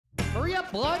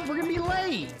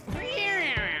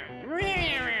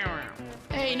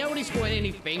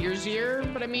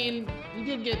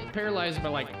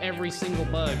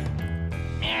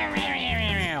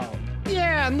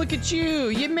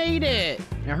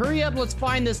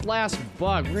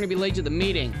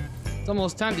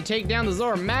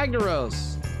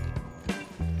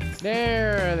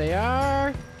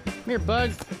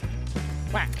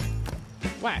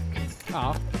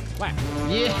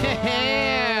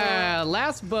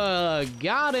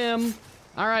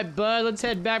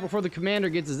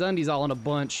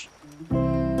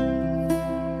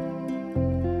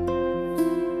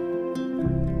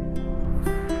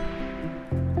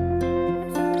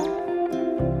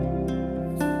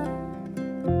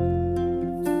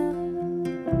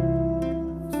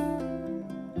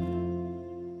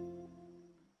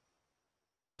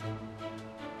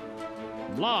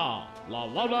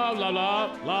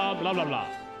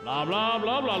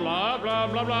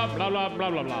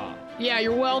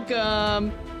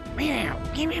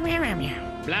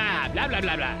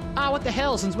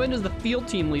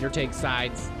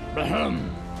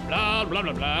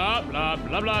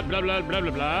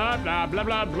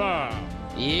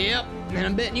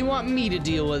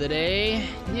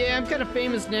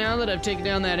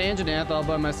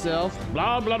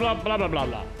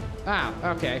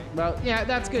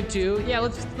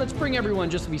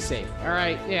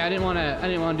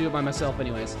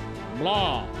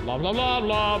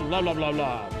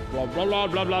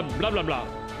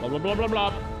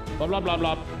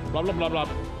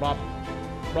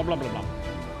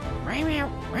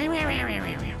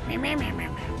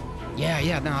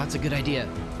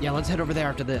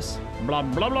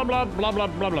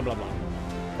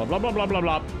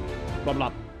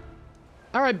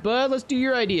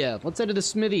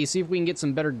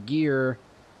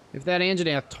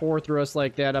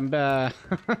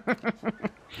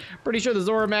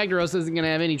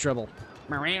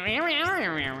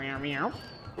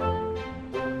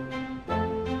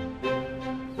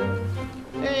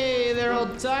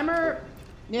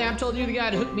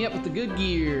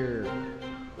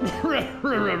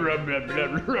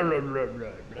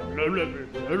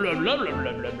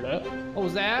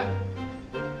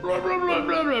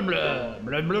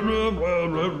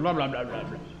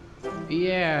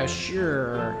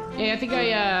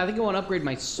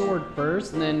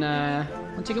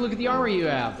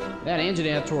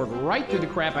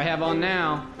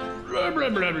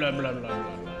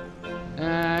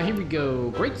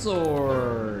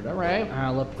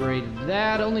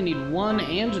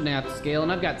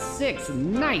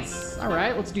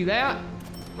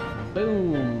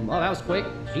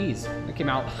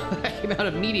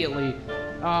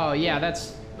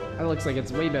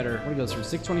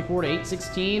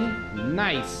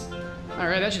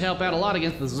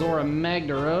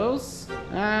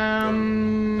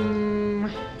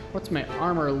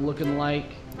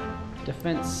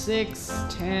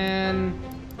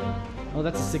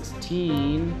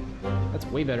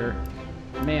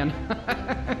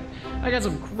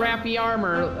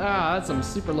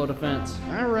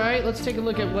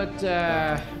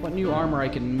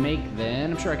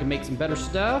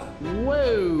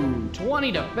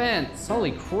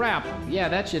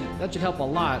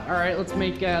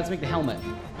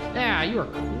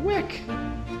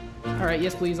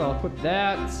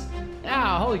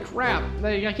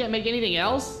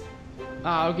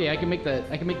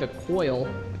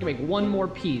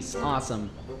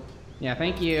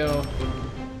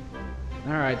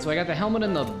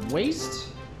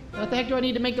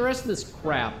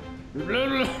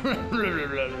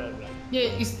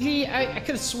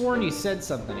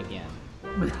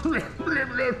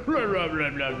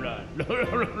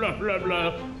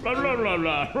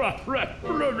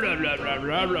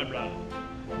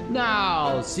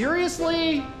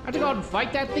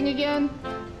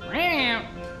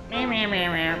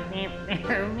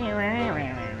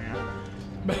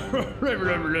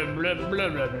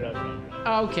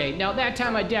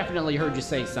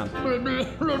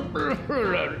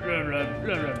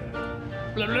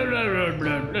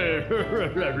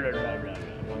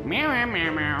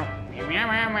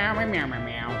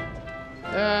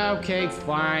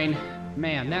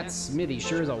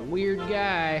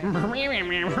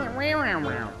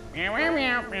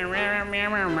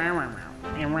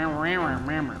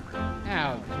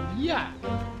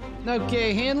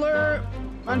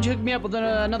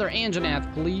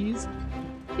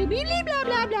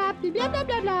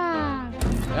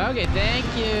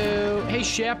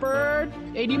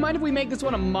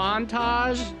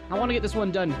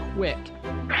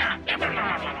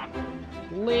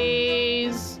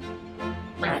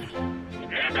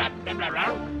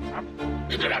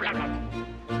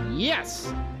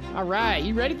Yes. All right,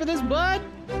 you ready for this, bud?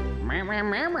 Meow, meow,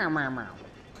 meow, meow, meow, meow.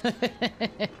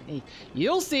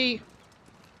 You'll see.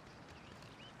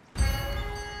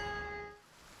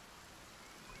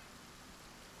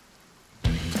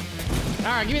 All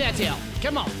right, give me that tail.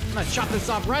 Come on. I'm gonna chop this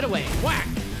off right away. Whack.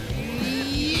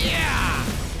 Yeah.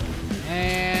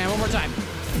 And one more time.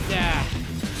 Yeah.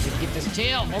 Get this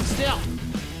tail. Hold still.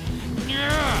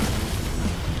 Yeah.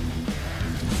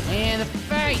 And the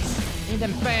face. Need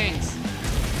them fangs.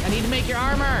 I need to make your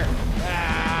armor.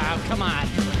 Ah, come on.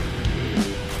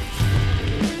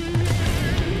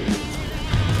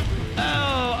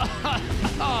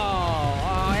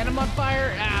 Oh, and I'm on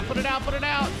fire. Ah, put it out, put it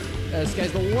out. This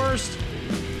guy's the worst.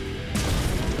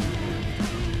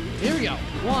 Here we go.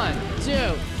 1,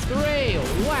 2, 3,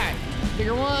 whack.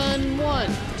 Bigger one, 1,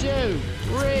 2,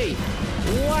 3,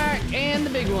 whack. And the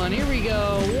big one. Here we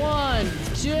go. 1,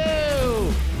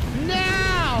 2.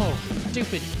 Now!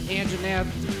 Stupid Anjanath.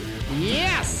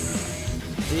 Yes!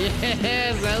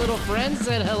 Yes, that little friend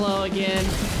said hello again.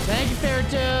 Thank you,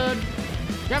 Paratoad.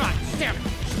 Come on, step,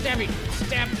 stabby,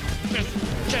 step,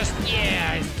 just,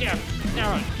 yeah, step.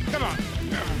 Come on.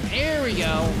 Here we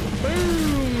go.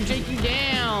 Boom, take you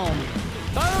down.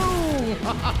 Boom!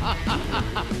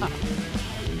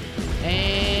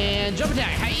 And jump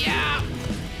attack. Hi-ya!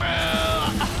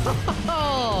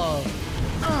 Oh,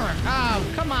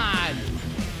 come on.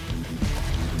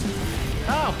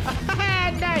 Oh,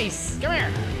 nice. Come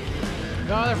here.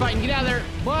 Oh, they're fighting. Get out of there.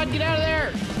 Bud, get out of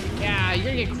there. Yeah, you're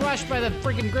gonna get crushed by the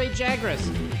freaking great Jagras.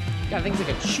 God, thing's like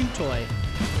a chew toy.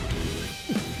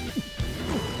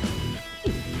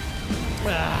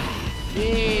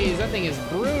 Jeez, that thing is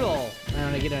brutal. I'm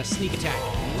gonna get a sneak attack.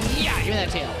 Yeah, give me that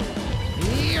tail.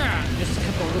 Yeah, just a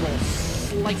couple little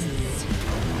slices.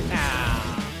 Ah.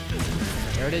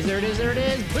 There it is, there it is, there it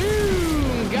is.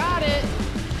 Boom, got it.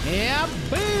 Yeah,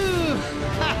 boom.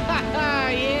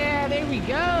 Yeah, there we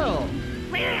go.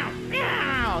 Meow,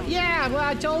 meow. Yeah, well,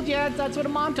 I told you, that's what a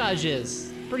montage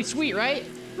is. Pretty sweet, right?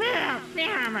 Meow,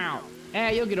 meow, meow.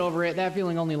 Eh, you'll get over it. That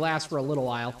feeling only lasts for a little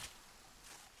while.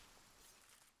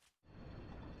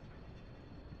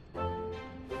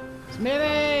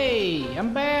 Smithy,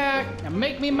 I'm back. Now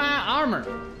make me my armor.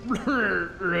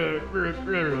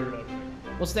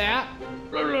 What's that?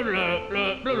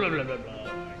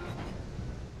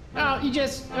 Oh, you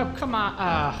just, oh, come on.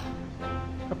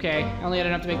 Okay, I only had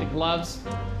enough to make the gloves.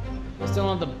 I still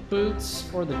don't have the boots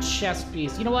or the chest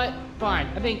piece. You know what? Fine.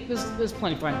 I think this is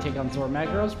plenty fun to take on Zorah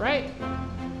Magdaros, right?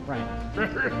 Right.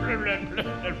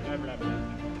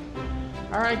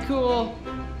 All right, cool.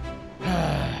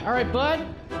 All right, bud.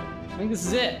 I think this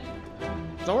is it.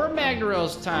 Zorah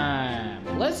Magdaros time.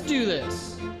 Let's do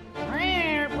this.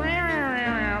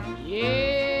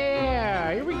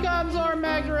 Yeah, here we come, Zorah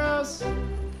Magdaros.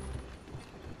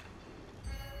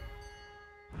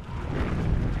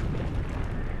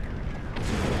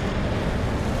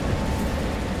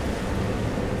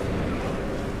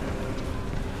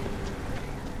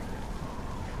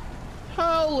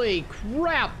 Holy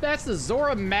crap, that's the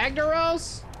Zorah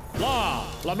Magdaros? Blah,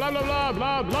 blah, blah, blah, blah,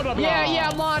 blah, blah, blah, blah. Yeah,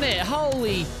 I'm on it.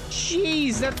 Holy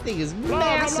jeez, that thing is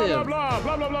massive. Blah, blah,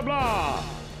 blah, blah, blah, blah, blah.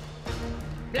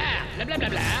 Blah, blah, blah, blah,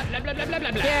 blah, blah, blah, blah,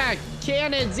 blah, blah. Yeah,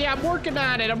 cannons. Yeah, I'm working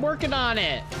on it. I'm working on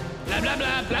it. Blah, blah,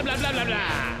 blah, blah, blah, blah, blah,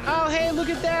 blah. Oh, hey, look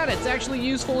at that. It's actually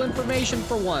useful information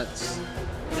for once.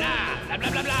 Blah, blah, blah,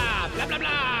 blah, blah, blah, blah,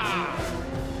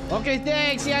 blah. Okay,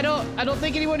 thanks. Yeah, I don't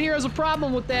think anyone here has a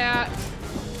problem with that.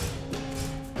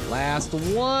 Last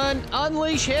one,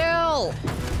 unleash hell!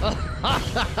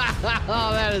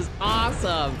 Oh, that is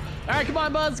awesome. All right, come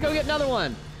on, bud, let's go get another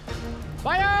one.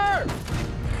 Fire!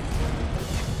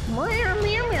 Meow,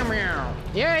 meow, meow, meow.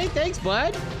 Yeah, hey, thanks,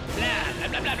 bud.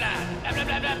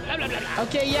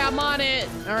 Okay, yeah, I'm on it.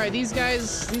 All right, these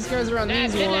guys are on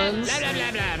these ones.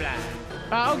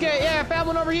 Okay, yeah, I found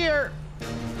one over here.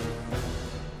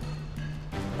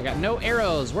 I got no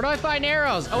arrows. Where do I find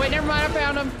arrows? Oh, wait, never mind, I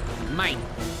found them. Mine.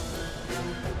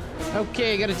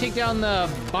 Okay, gotta take down the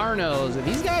Barnos. Are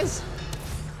these guys?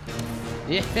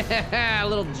 Yeah,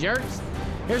 little jerks.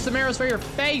 Here's some arrows for your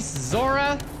face,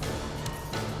 Zorah.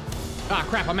 Ah,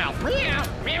 crap, I'm out. Meow,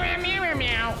 meow, meow, meow,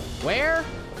 meow. Where?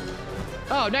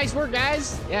 Oh, nice work,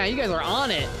 guys. Yeah, you guys are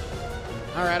on it.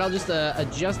 All right, I'll just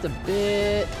adjust a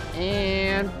bit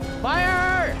and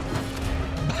fire!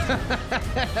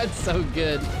 That's so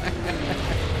good.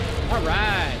 All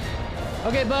right.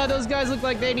 Okay, bud, those guys look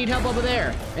like they need help over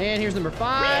there. And here's number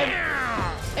 5.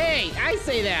 Hey, I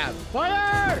say that.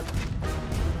 Fire!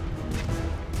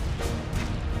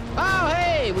 Oh,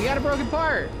 hey, we got a broken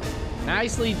part.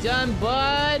 Nicely done,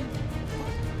 bud.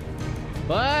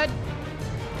 Bud?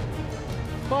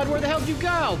 Bud, where the hell did you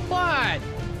go? Bud!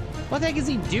 What the heck is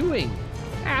he doing?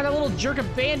 Ah, that little jerk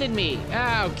abandoned me.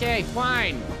 Ah, okay,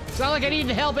 fine. It's not like I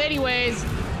needed help anyways.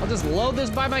 I'll just load this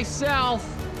by myself.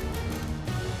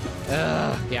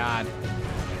 Ugh, God.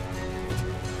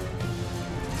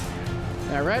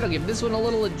 All right, I'll give this one a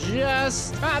little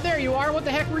adjust. Ah, there you are. What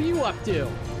the heck were you up to?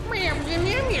 Milk?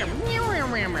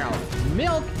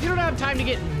 You don't have time to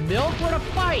get milk. We're in a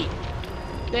fight.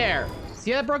 There.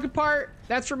 See that broken part?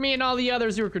 That's for me and all the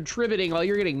others who are contributing while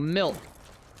you're getting milk.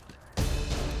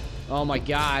 Oh my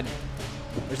God.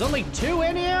 There's only 2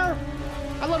 in here?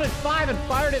 I loaded 5 and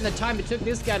fired it in the time it took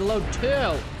this guy to load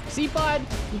 2. See, Bud?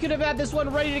 You could have had this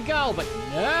one ready to go, but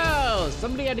no!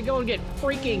 Somebody had to go and get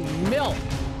freaking milk.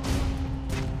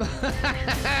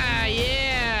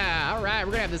 Yeah! All right,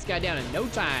 we're gonna have this guy down in no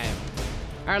time.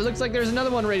 All right, looks like there's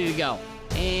another one ready to go.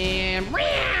 And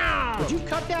would you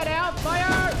cut that out,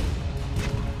 fire?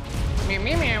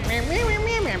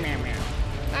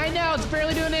 I know, it's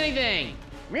barely doing anything.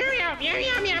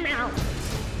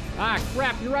 Ah,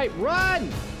 crap, you're right, run!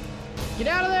 Get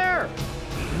out of there!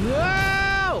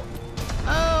 No!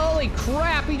 Oh, holy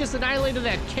crap, he just annihilated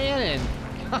that cannon.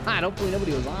 God, hopefully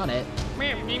nobody was on it.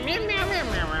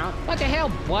 What the hell,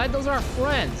 Bud? Those are our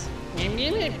friends. Yeah,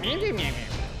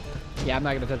 I'm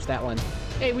not gonna touch that one.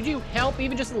 Hey, would you help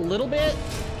even just a little bit?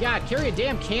 God, carry a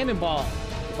damn cannonball.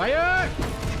 Fire!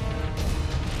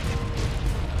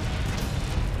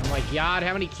 Oh my God,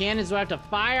 how many cannons do I have to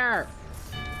fire?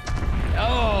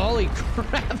 Oh, holy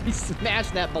crap, he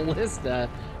smashed that ballista.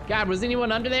 God, was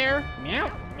anyone under there? Oh,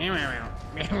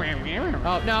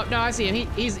 no, I see him.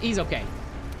 He's okay.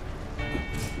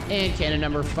 And cannon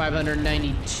number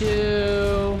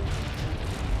 592.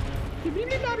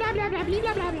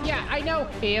 Yeah, I know,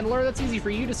 handler, that's easy for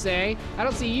you to say. I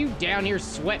don't see you down here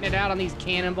sweating it out on these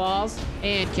cannonballs.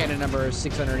 And cannon number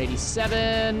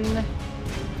 687.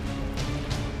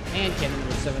 And cannon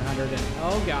number 700. And,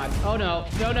 oh God, oh no,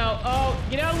 oh,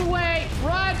 get out of the way.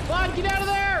 Run, Bud, get out of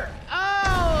there.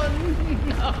 Oh,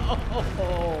 no.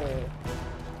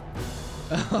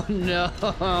 Oh no,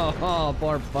 oh,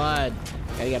 poor Bud.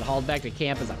 Gotta get hauled back to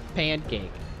camp as a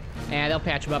pancake. And they'll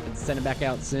patch him up and send him back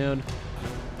out soon.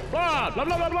 Blah, blah,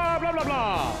 blah, blah, blah, blah, blah,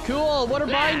 blah. Cool, what are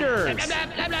binders? Blah, blah,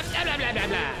 blah, blah, blah, blah, blah,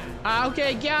 blah.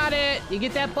 Okay, got it. You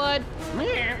get that, Bud?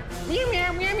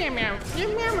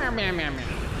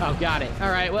 Oh, got it. All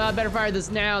right, well, I better fire this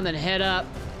now and then head up.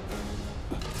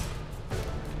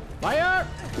 Fire!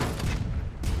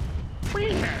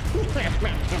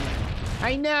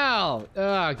 I know.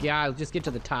 Oh, God, just get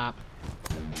to the top.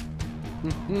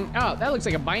 Oh, that looks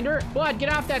like a binder. Bud,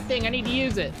 get off that thing. I need to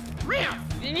use it. Oh,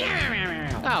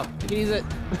 I can use it.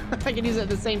 I can use it at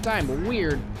the same time, but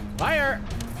weird. Fire!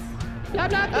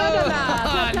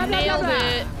 Oh, nailed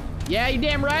it. Yeah, you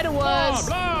damn right it was.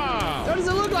 What does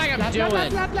it look like I'm doing?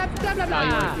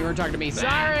 Oh, you weren't talking to me.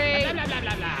 Sorry.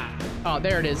 Oh,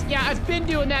 there it is. Yeah, I've been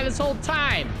doing that this whole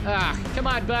time. Come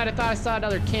on, Bud. I thought I saw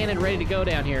another cannon ready to go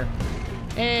down here.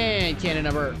 And cannon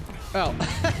number... Oh,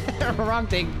 wrong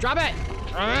thing. Drop it.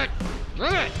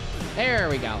 There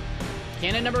we go.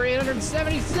 Cannon number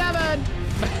 877.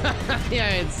 Yeah,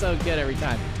 it's so good every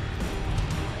time.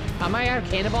 Am I out of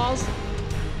cannonballs?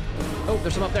 Oh,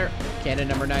 there's some up there. Cannon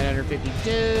number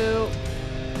 952.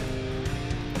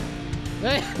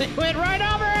 They went right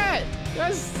over it.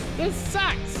 This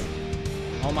sucks.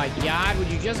 Oh my God, would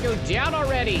you just go down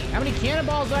already? How many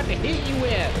cannonballs do I have to hit you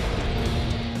with?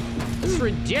 This is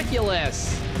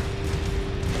ridiculous.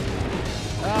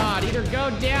 Oh, either go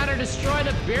down or destroy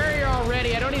the barrier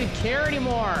already. I don't even care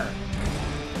anymore.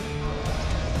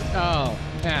 Oh,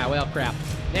 well, crap.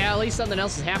 Yeah, at least something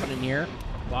else is happening here.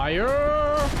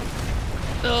 Fire!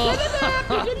 Oh,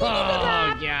 oh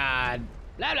God.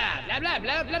 Blah, blah, blah, blah,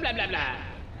 blah, blah, blah, blah, blah.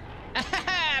 Blah,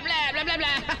 blah, blah,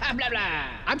 blah, blah, blah.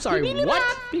 I'm sorry, what?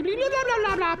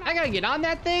 I gotta get on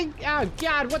that thing? Oh,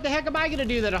 God, what the heck am I gonna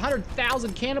do that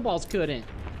 100,000 cannonballs couldn't?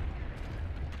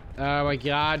 Oh my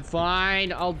God,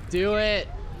 fine, I'll do it.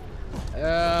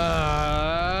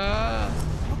 Blah,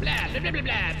 blah, blah, blah, blah,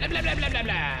 blah, blah, blah, blah,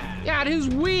 blah. God, who's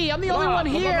we? I'm the only one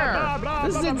here.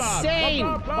 This is insane.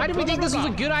 Why did we think this was a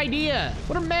good idea?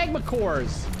 What are magma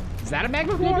cores? Is that a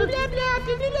magma core?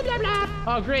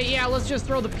 Oh, great, yeah, let's just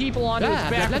throw the people onto his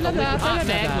back with the hot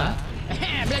magma.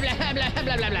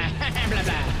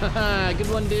 Good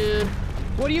one, dude.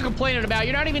 What are you complaining about?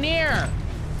 You're not even here.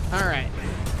 All right,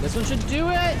 this one should do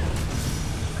it.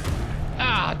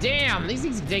 Ah, damn, these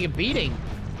things can take a beating.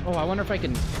 Oh, I wonder if I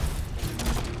can...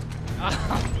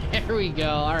 Oh, there we go.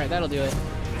 All right, that'll do it.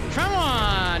 Come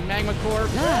on, magma core.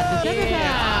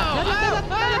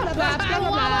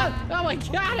 Oh my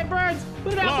god, it burns.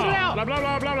 Put it out, put it out. Blah, blah,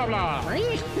 blah, blah, blah, blah.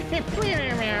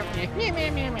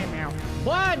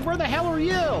 Bud, where the hell are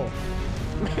you?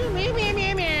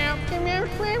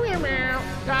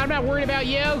 I'm not worried about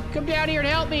you. Come down here and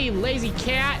help me, lazy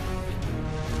cat.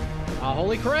 Oh,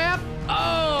 holy crap.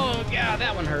 Oh, God,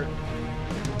 that one hurt.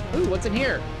 Ooh, what's in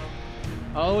here?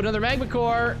 Oh, another magma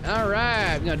core. All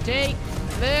right, I'm gonna take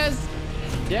this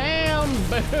down.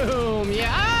 Boom.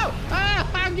 Yeah.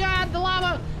 Oh, God, the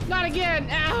lava. Not again.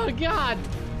 Oh, God.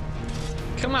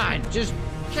 Come on, just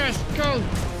go.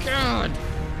 God.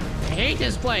 I hate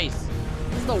this place.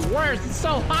 This is the worst. It's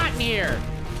so hot in here.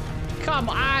 Come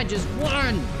on, just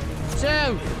 1,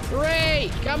 2,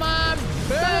 3. Come on.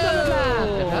 Boom.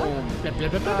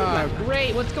 Oh,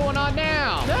 great. What's going on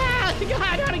now? Ah,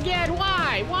 God, not again.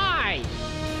 Why?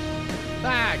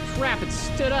 Ah, crap. It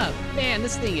stood up. Man,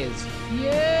 this thing is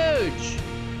huge.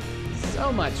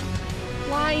 So much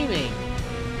climbing.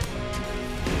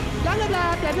 Blah, blah,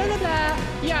 blah, blah, blah, blah.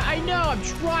 Yeah, I know. I'm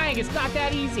trying. It's not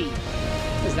that easy.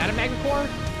 Is that a magma core?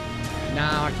 No,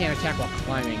 I can't attack while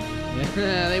climbing.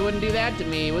 They wouldn't do that to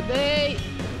me, would they?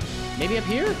 Maybe up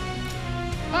here?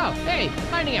 Oh, hey,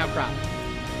 mining outcrop.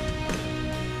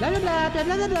 Blah, blah, blah, blah,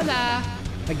 blah, blah, blah.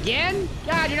 Again?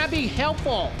 God, you're not being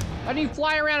helpful. Why don't you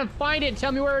fly around and find it and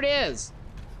tell me where it is?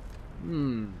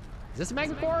 Is this a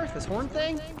magma core? This horn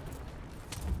thing?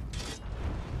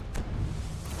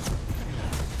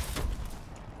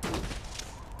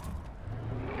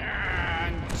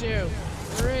 2,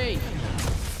 3.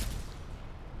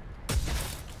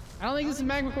 I don't think this is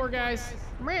magma core, guys.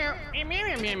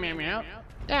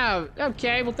 Oh,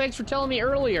 okay. Well, thanks for telling me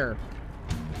earlier.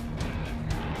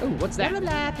 Ooh, what's that? I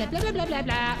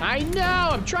know.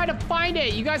 I'm trying to find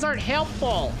it. You guys aren't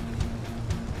helpful.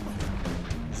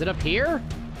 Is it up here?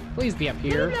 Please be up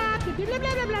here. Blah,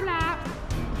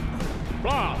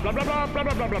 blah, blah, blah, blah,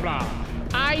 blah, blah, blah.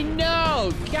 I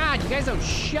know. God, you guys don't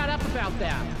shut up about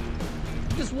that.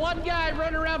 Just one guy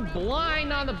running around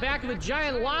blind on the back of a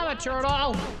giant lava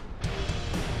turtle.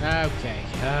 Okay,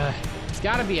 it's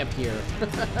gotta be up here.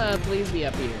 Please be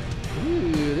up here.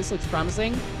 Ooh, this looks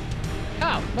promising.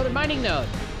 Oh, another mining node.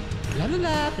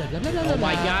 Oh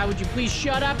my God, would you please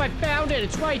shut up? I found it,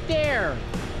 it's right there.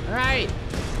 All right,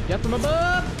 get from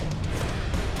above.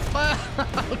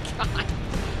 Oh God.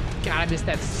 God, I missed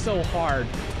that so hard.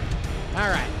 All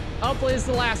right, hopefully this is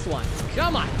the last one.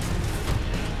 Come on.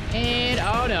 And,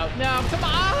 oh no, come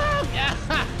on! Oh,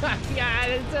 God,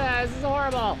 this is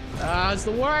horrible. Oh, it's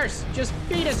the worst. Just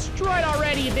be destroyed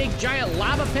already, you big giant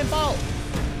lava pimple.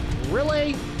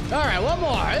 Really? All right, one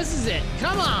more. This is it.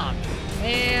 Come on.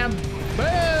 And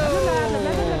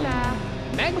boom!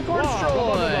 Magma core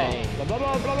destroyed.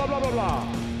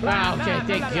 Wow, okay,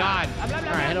 thank God. All right,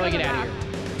 how do I get out of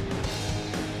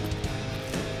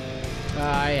here?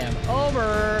 I am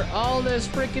over all this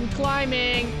freaking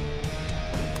climbing.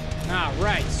 All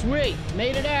right, sweet,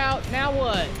 made it out. Now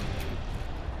what?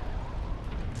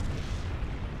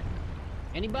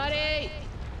 Anybody?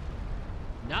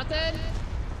 Nothing?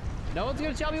 No one's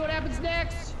gonna tell me what happens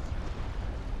next?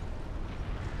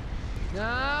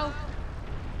 No?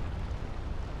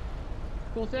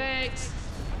 Cool, thanks.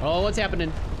 Oh, what's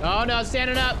happening? Oh no, it's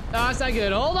standing up. Oh, it's not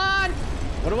good. Hold on.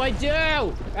 What do I do?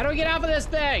 How do I get off of this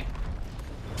thing?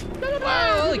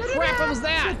 Oh, holy crap, what was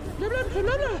that?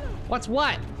 What's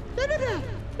what? What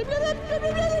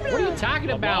are you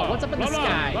talking about? What's up in the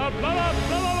sky?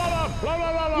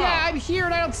 Yeah, I'm here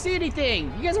and I don't see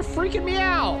anything. You guys are freaking me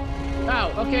out.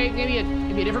 Oh, okay, maybe a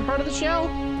different part of the show?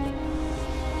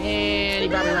 And he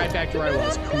brought me right back to where I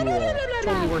was. Cool.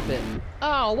 Totally worth it.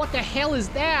 Oh, what the hell is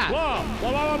that? Blah,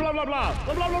 blah, blah, blah, blah, blah,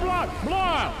 blah, blah, blah,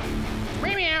 blah.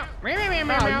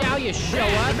 Oh, now you show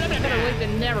up. Better late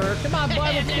than never. Come on,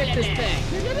 bud, let's get this thing.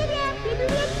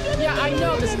 Yeah, I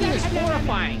know, this thing is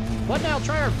horrifying. Bud and I'll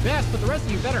try our best, but the rest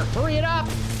of you better hurry it up.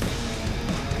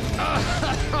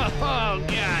 Oh,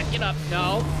 God, get up.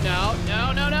 No. Oh,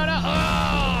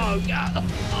 God.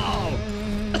 Oh,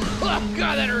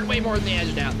 God, that hurt way more than the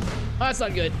edge now. Oh, that's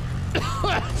not good.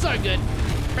 That's not good.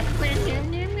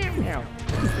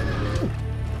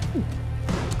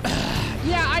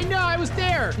 Yeah, I know, I was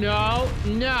there. No,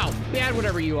 bad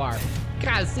whatever you are.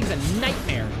 God, this thing's a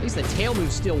nightmare. At least the tail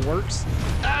move still works.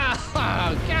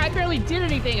 Oh, God, I barely did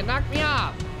anything. It knocked me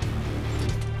off.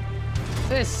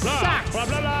 This sucks.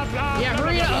 Yeah,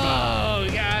 hurry up. Oh,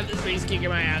 God, this thing's kicking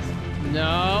my ass.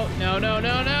 No.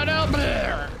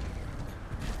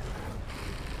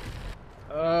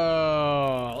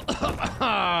 Oh,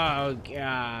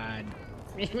 God.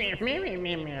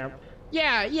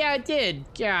 Yeah, it did.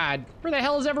 God, where the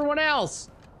hell is everyone else?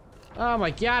 Oh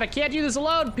my God, I can't do this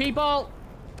alone, people.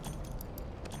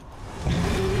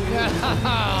 No,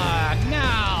 I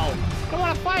don't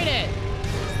want to fight it.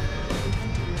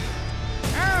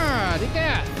 Take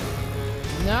that.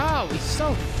 No, he's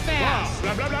so fast.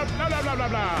 Blah, blah, blah, blah, blah, blah, blah,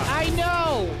 blah. I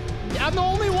know. I'm the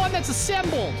only one that's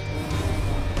assembled.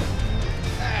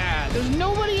 There's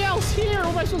nobody else here. What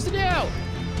am I supposed to do?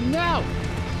 No.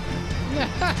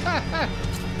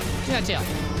 That tail.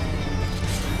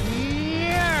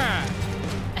 Yeah.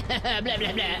 Blah, blah,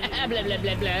 blah, blah, blah,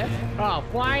 blah, blah. Oh,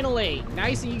 finally.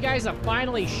 Nice of you guys to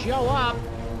finally show up.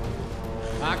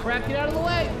 Ah, crap, get out of the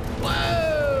way.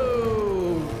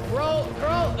 Whoa. Roll.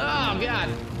 Oh, God.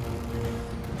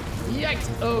 Yikes.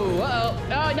 Oh, uh-oh.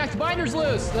 Oh, I knocked the binders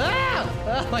loose. Ah!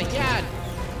 Oh, my God.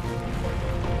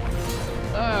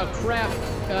 Oh, crap.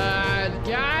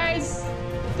 Guys,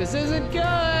 this isn't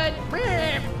good.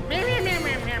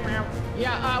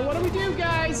 Yeah, what do we do,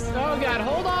 guys? Oh, God,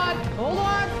 hold on.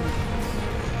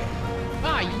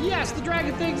 Ah, yes, the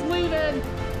dragon thing's leaving.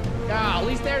 Ah, at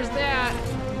least there's that.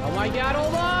 Oh, my God,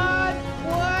 hold on.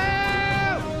 Whoa!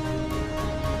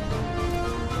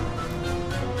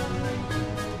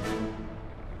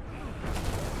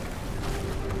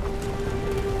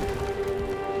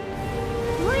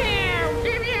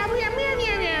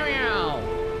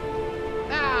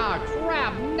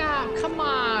 Come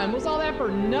on, was all that for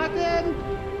nothing?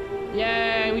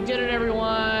 Yay, we did it,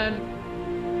 everyone.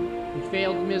 We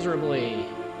failed miserably.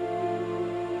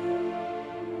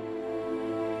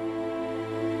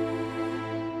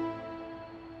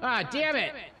 Ah, damn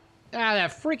it. Ah,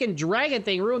 that freaking dragon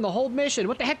thing ruined the whole mission.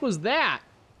 What the heck was that?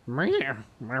 Oh,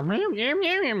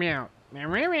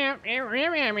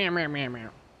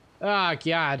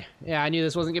 God. Yeah, I knew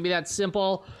this wasn't gonna be that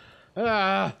simple.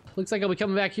 Looks like I'll be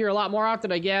coming back here a lot more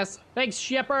often, I guess. Thanks,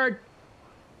 Shepherd.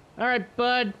 All right,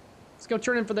 bud. Let's go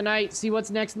turn in for the night, see what's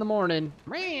next in the morning.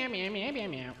 Blah, blah,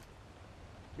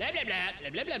 blah, blah,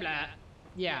 blah, blah, blah.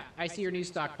 Yeah, I see your new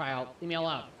stockpile. Leave me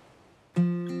alone.